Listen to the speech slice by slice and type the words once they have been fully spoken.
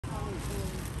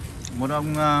Một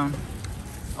ông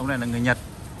này là người Nhật.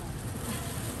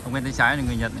 Ông bên tay trái là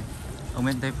người Nhật này. Ông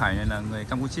bên tay phải này là người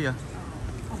Campuchia.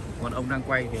 Còn ông đang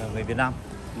quay thì là người Việt Nam.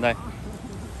 Đây.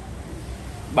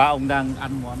 Ba ông đang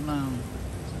ăn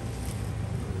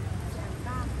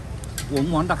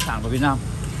uống món đặc sản của Việt Nam.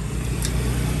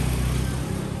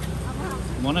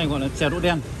 Món này gọi là chè đỗ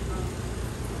đen.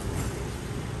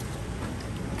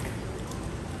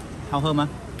 hào喝吗？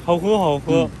好喝好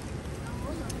喝。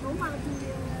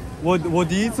我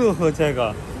第一次喝这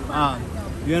个啊，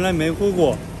原来没喝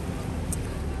过。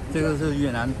这个是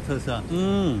越南特色。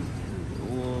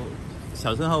我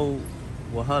小时候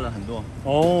我喝了很多。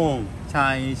哦，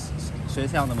在学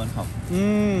校的门口，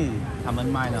他们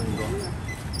卖了很多。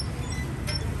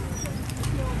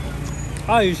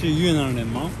他也是越南人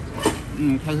吗？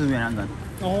他是越南人。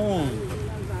哦。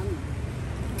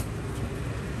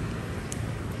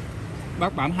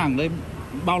Bác bán hàng đây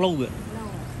bao lâu rồi?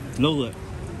 Lâu rồi.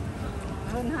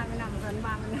 Hơn 20 năm, gần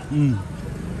 30 năm.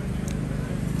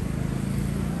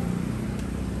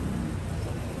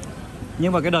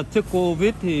 Nhưng mà cái đợt trước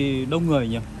Covid thì đông người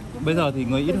nhỉ? Bây giờ thì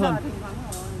người ít hơn.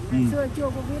 Ngày xưa chưa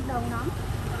Covid đông lắm.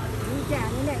 Đi chè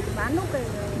như này bán lúc này.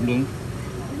 Đúng.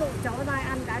 Ví dụ cháu ra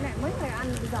ăn cái này mấy người ăn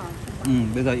bây giờ.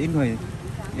 Bây giờ ít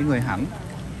người hẳn.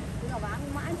 Bây giờ bán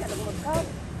mãi chả được một cơm.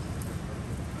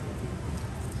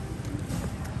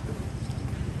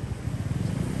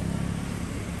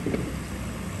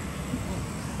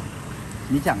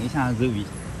 Ní chẳng ý sao dư vị.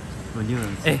 Vừa như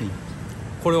là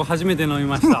これを初めて飲み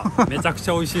ました。めちゃくち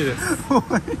ゃ美味しいです。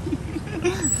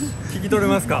聞き取れ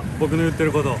ますか？僕の言って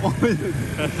ること。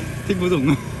听不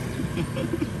懂。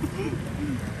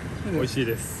美味しい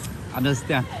です。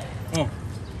Understand。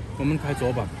我们开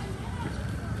左吧。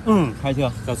开车。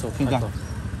走走。现在。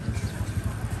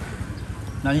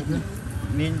那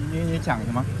你讲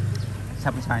什么？猜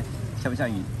不猜？下不下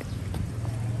雨？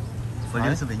我觉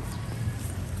得视频。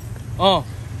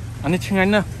anh ấy tiếng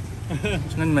Anh nè.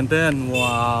 Tiếng Anh mình tên.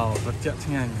 Wow, rất chậm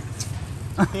tiếng Anh.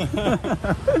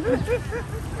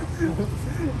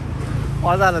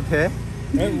 Hóa ra là thế.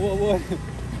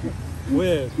 我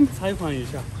也采访一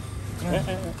下。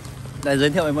Để giới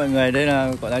thiệu với mọi người, đây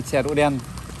là gọi là chè đỗ đen.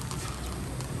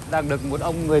 Đang được một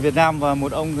ông người Việt Nam và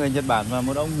một ông người Nhật Bản và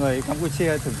một ông người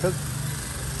Campuchia thưởng thức.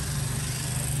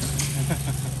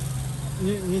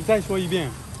 你再说一遍。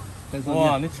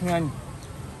哇，你tiếng Anh.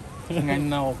 Tiếng Anh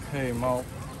nào OK mau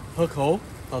hơi khổ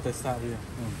tao tại sao vậy?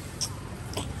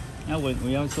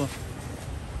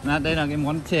 Đây là cái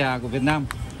món chè của Việt Nam,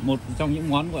 một trong những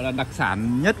món gọi là đặc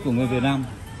sản nhất của người Việt Nam.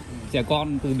 Trẻ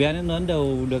con từ bé đến lớn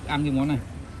đều được ăn cái món này.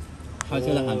 Thôi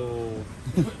chưa là hẳn.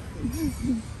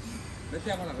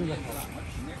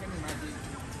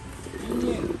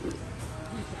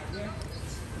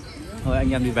 Thôi anh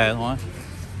em đi về thôi.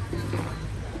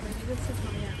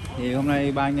 Thì hôm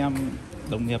nay ba anh em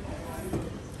đồng nghiệp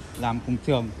làm cùng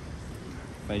trường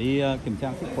phải đi kiểm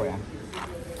tra sức khỏe,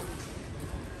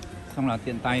 xong là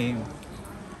tiện tay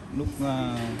lúc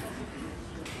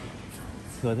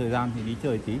thừa thời gian thì đi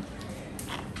chơi tí.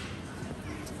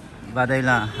 Và đây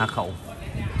là Hà Khẩu.